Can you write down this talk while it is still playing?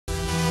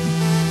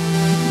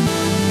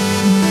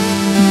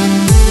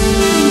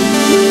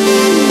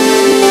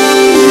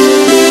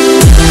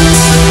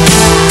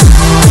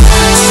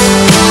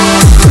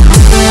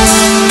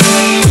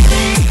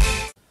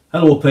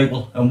Hello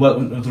people and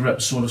welcome to another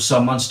episode of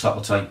Sandman's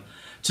Tackle Time.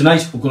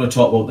 Tonight we're going to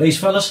talk about these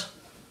fellas.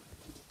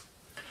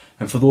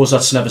 And for those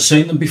that's never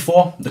seen them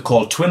before, they're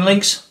called twin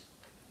links.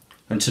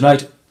 And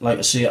tonight, like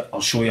I say,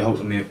 I'll show you how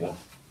to make one.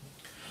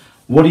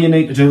 What do you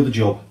need to do the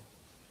job?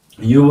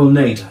 You will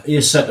need a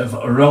set of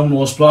round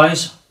nose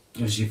pliers,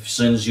 as you've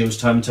seen us use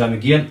time and time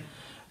again.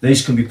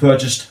 These can be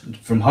purchased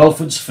from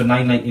Halfords for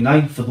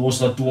 $9.99 for those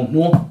that don't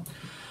know.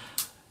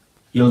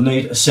 You'll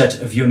need a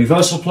set of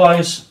universal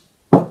pliers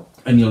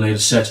and you'll need a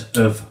set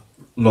of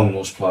long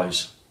nose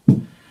pliers.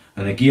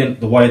 And again,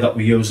 the wire that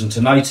we're using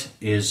tonight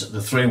is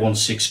the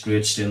 316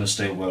 grade stainless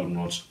steel welding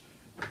rods.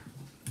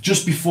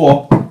 Just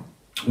before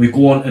we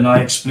go on and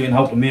I explain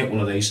how to make one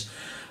of these,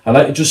 I'd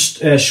like to just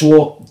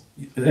show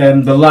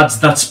the lads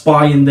that's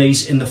buying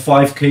these in the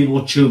 5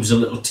 kilo tubes a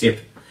little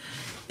tip.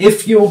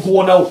 If you're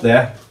going out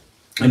there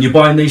and you're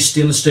buying these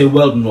stainless steel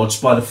welding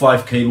rods by the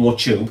 5 kilo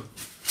tube,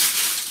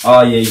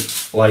 i.e.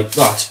 like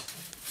that,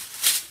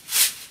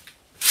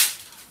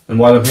 and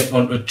while I'm hitting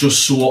on it,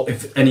 just so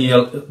if any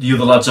of the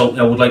other lads out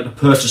there would like to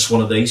purchase one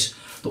of these,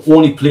 the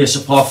only place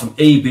apart from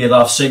eBay that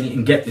I've seen you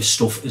can get this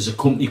stuff is a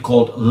company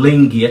called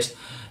Langate.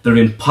 They're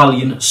in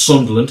Pallion,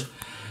 Sunderland.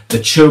 The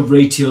tube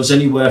retails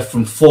anywhere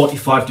from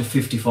 £45 to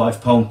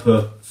 £55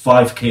 per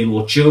 5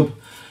 kilo tube,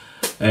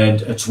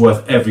 and it's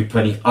worth every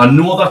penny. I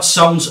know that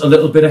sounds a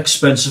little bit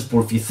expensive, but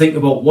if you think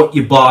about what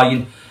you're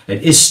buying,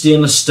 it is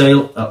stainless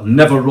steel, it'll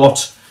never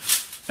rot.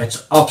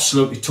 It's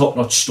absolutely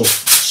top-notch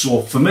stuff.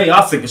 So for me,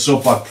 I think it's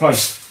not bad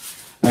priced,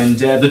 and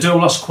they do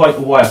last quite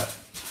a while.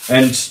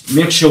 And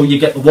make sure you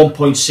get the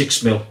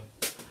 1.6mm.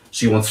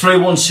 So you want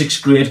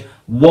 316 grade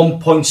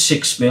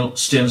 1.6mm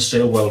stainless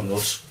steel welding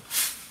rods.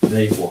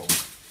 There you go.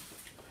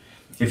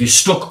 If you're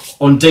stuck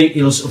on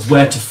details of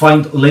where to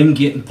find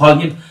Langate and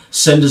Pallion,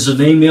 send us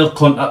an email,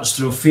 contact us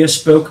through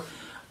Facebook,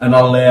 and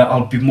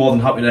I'll be more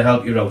than happy to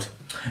help you out.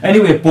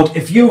 Anyway, but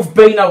if you've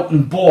been out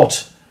and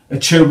bought a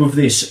tube of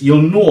this,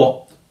 you'll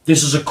know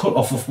this is a cut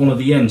off of one of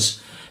the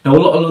ends. Now a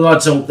lot of the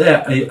lads out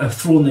there are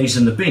throwing these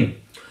in the bin,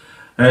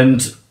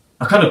 and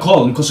I kind of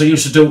call them because I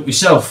used to do it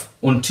myself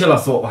until I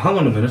thought, well, hang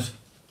on a minute,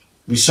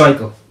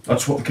 recycle.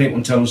 That's what they keep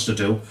on telling us to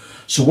do.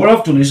 So what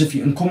I've done is, if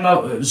you can come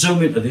out,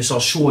 zoom into this, I'll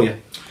show you.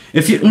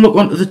 If you can look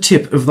onto the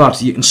tip of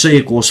that, you can see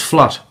it goes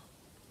flat.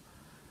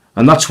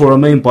 And that's what I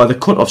mean by the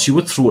cut-offs. You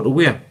would throw it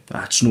away.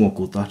 That's no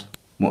good, that.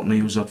 What can I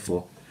use that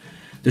for?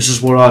 This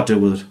is what I do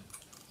with it.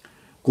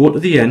 Go to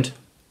the end,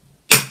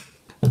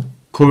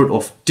 cut it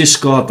off,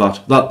 discard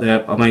that. That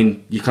there, I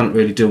mean, you can't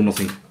really do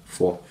nothing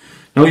for.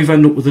 Now you've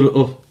ended up with a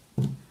little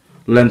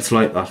length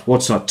like that.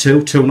 What's that,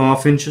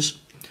 2.5 inches?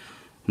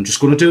 I'm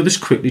just going to do this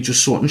quickly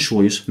just so I can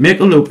show you.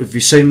 Make a loop, if you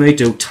see me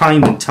do,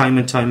 time and time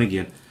and time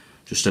again.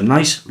 Just a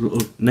nice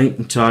little neat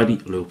and tidy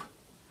loop.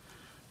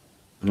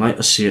 And like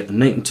I say, a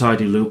neat and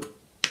tidy loop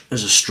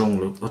is a strong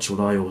loop. That's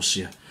what I always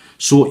say.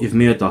 So you've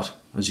made that,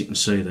 as you can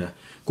see there.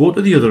 Go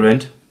to the other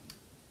end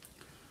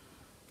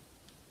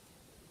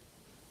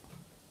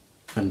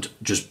and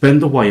just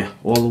bend the wire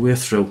all the way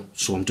through.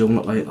 So I'm doing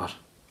it like that.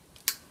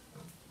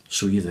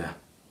 So you're there.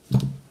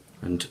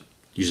 And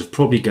you've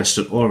probably guessed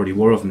it already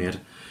what I've made.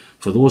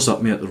 For those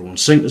that make their own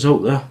sinkers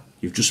out there,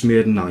 you've just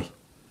made an eye.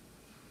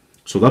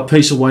 So that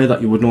piece of wire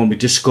that you would normally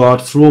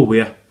discard, throw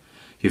away,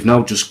 you've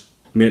now just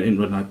made it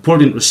into an eye.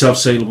 Put it into a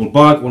self-sealable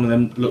bag, one of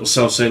them little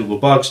self-sealable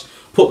bags,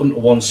 put them to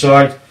one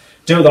side.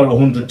 Do that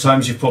 100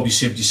 times, you've probably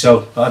saved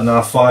yourself, I don't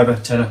know,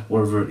 £5, tenner,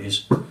 whatever it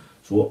is.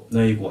 So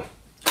there you go.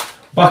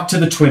 Back to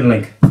the twin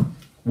link.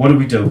 What do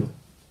we do?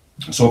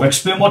 So I've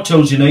explained what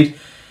tools you need,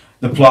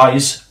 the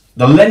pliers.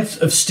 The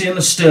length of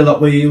stainless steel that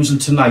we're using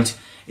tonight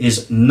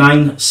is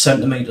 9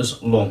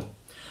 centimetres long.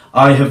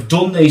 I have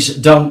done these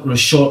down to as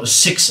short as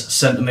 6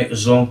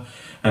 centimetres long,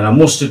 and I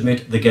must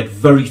admit they get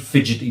very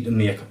fidgety to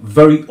make,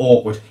 very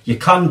awkward. You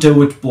can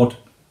do it, but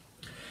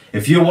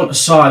if you want a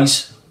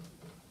size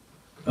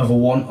of a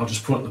one, I'll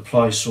just put it in the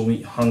pliers so my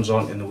hands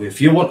aren't in the way. If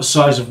you want a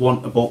size of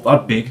one about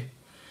that big,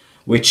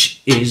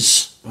 which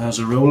is, as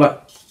a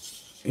ruler,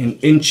 in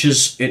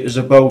inches, it is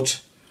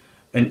about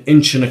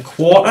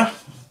 1.25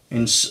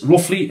 inches,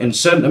 roughly in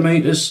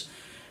centimetres,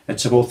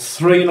 it's about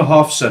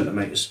 3.5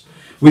 centimetres,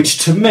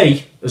 which to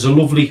me is a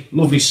lovely,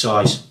 lovely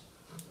size.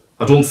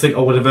 I don't think I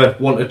would ever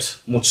want it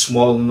much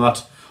smaller than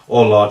that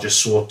or larger,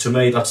 so to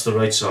me that's the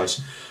right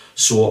size.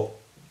 So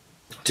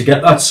to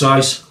get that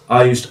size,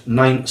 I used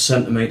 9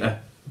 centimetre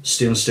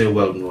stainless steel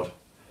welding rod.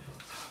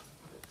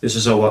 This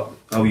is how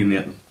you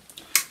make them.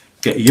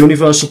 Get your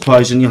universal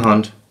pliers in your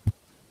hand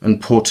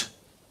and put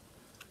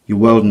your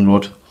welding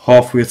rod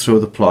halfway through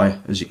the ply,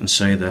 as you can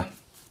see there.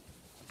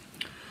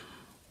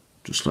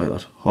 Just like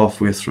that,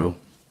 halfway through.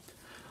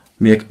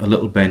 Make a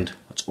little bend.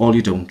 That's all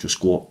you're doing, just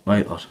go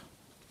like that.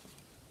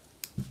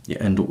 You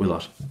end up with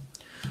that.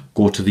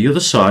 Go to the other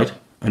side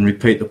and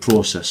repeat the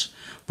process,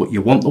 but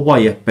you want the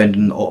wire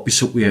bending the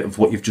opposite way of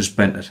what you've just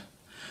bent it.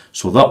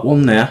 So that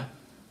one there,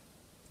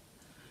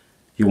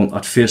 you want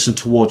that facing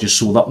towards you,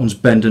 so that one's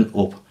bending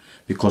up,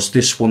 because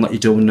this one that you're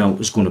doing now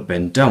is going to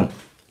bend down.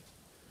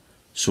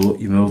 So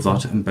you move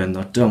that and bend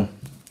that down.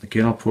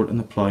 Again, I'll put it in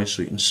the pliers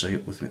so you can see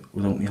it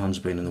without my hands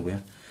being in the way.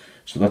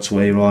 So that's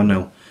where you are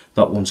now.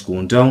 That one's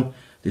going down,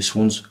 this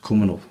one's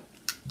coming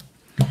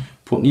up.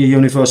 Putting your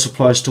universal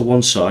pliers to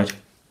one side,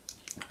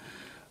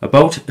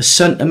 about 1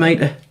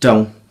 centimetre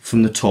down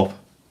from the top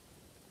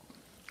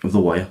of the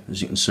wire,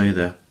 as you can see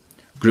there,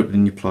 grip it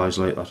in your pliers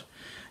like that.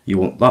 You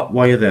want that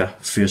wire there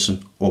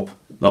facing up,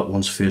 that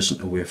one's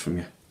facing away from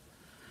you.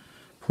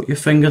 Put your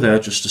finger there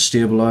just to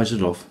stabilise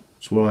it off,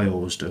 that's what I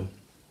always do,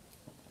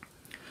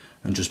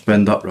 and just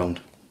bend that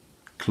round,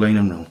 clean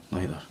and round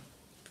like that.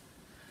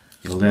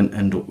 You'll then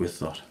end up with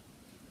that.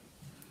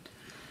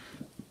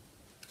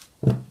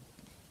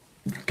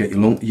 Get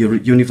your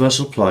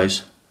universal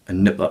pliers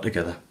and nip that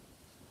together.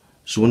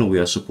 So in a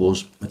way, I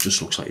suppose, it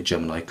just looks like a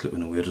Gemini clip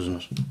in a way,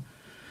 doesn't it?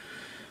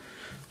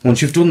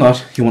 Once you've done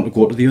that, you want to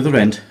go to the other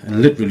end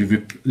and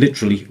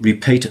literally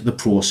repeat the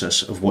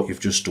process of what you've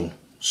just done.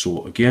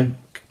 So again,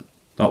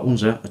 that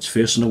one's there, it's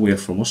facing away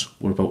from us.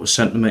 We're about 1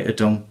 centimetre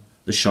down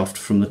the shaft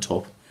from the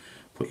top.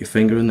 Put your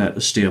finger in there to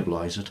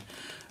stabilise it,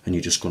 and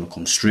you're just going to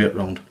come straight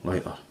round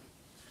like that.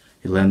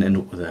 You'll then end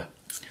up with there.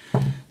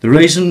 The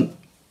reason,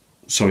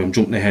 sorry, I'm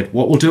jumping ahead.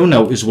 What we'll do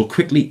now is we'll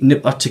quickly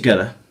nip that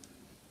together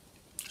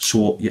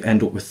so you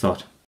end up with that.